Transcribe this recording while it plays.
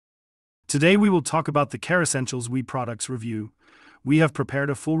Today we will talk about the Kerassentials We products review. We have prepared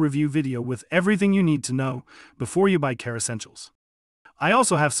a full review video with everything you need to know before you buy Kerassentials. I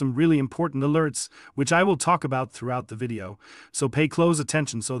also have some really important alerts, which I will talk about throughout the video, so pay close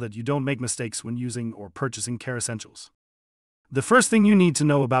attention so that you don't make mistakes when using or purchasing Kerassentials. The first thing you need to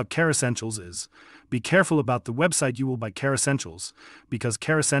know about Kerassentials is, be careful about the website you will buy Kerassentials, because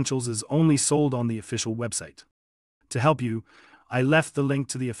Kerassentials is only sold on the official website. To help you, I left the link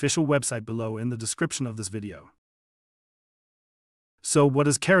to the official website below in the description of this video. So what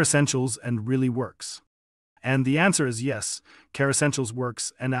is Kerassentials and really works? And the answer is yes, Kerassentials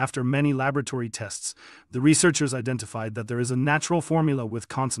works, and after many laboratory tests, the researchers identified that there is a natural formula with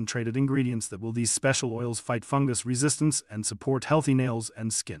concentrated ingredients that will these special oils fight fungus resistance and support healthy nails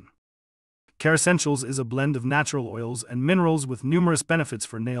and skin. Kerassentials is a blend of natural oils and minerals with numerous benefits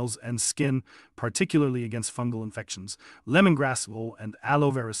for nails and skin, particularly against fungal infections. Lemongrass oil and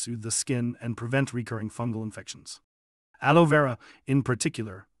aloe vera soothe the skin and prevent recurring fungal infections. Aloe vera, in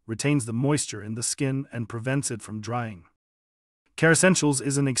particular, retains the moisture in the skin and prevents it from drying. Kerassentials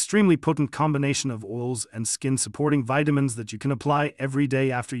is an extremely potent combination of oils and skin-supporting vitamins that you can apply every day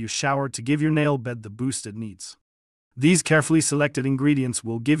after you shower to give your nail bed the boost it needs. These carefully selected ingredients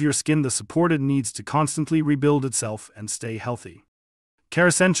will give your skin the support it needs to constantly rebuild itself and stay healthy.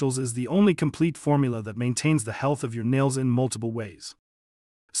 Kerassentials is the only complete formula that maintains the health of your nails in multiple ways.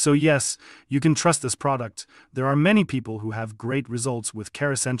 So yes, you can trust this product. There are many people who have great results with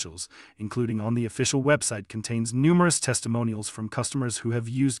Kerassentials, including on the official website contains numerous testimonials from customers who have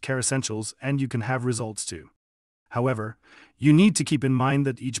used Kerassentials, and you can have results too. However, you need to keep in mind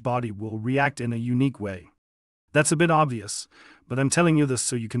that each body will react in a unique way. That's a bit obvious, but I'm telling you this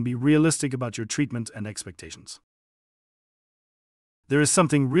so you can be realistic about your treatment and expectations. There is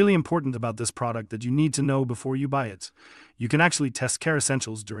something really important about this product that you need to know before you buy it. You can actually test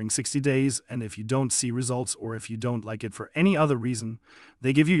Kerassentials during 60 days, and if you don't see results or if you don't like it for any other reason,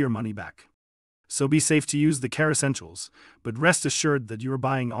 they give you your money back. So be safe to use the Kerassentials, but rest assured that you are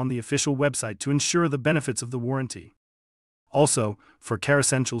buying on the official website to ensure the benefits of the warranty. Also, for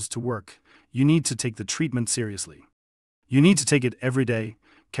Kerassentials to work, you need to take the treatment seriously. You need to take it every day.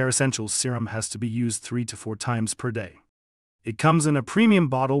 Kerassentials serum has to be used 3 to 4 times per day. It comes in a premium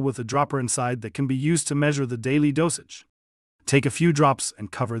bottle with a dropper inside that can be used to measure the daily dosage. Take a few drops and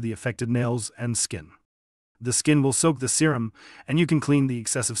cover the affected nails and skin. The skin will soak the serum, and you can clean the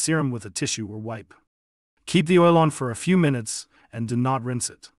excessive serum with a tissue or wipe. Keep the oil on for a few minutes and do not rinse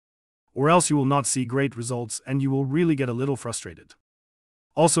it, or else you will not see great results and you will really get a little frustrated.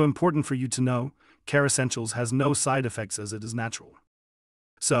 Also important for you to know, Kerassentials has no side effects as it is natural.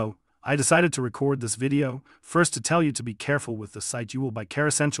 So, I decided to record this video, first to tell you to be careful with the site you will buy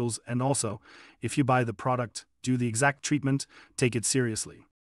Kerassentials, and also, if you buy the product, do the exact treatment, take it seriously.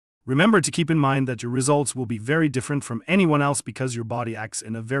 Remember to keep in mind that your results will be very different from anyone else because your body acts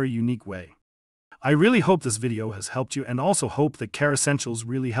in a very unique way. I really hope this video has helped you, and also hope that Kerassentials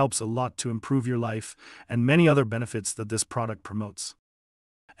really helps a lot to improve your life and many other benefits that this product promotes.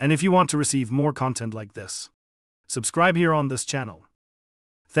 And if you want to receive more content like this, subscribe here on this channel.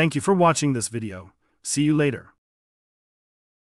 Thank you for watching this video. See you later.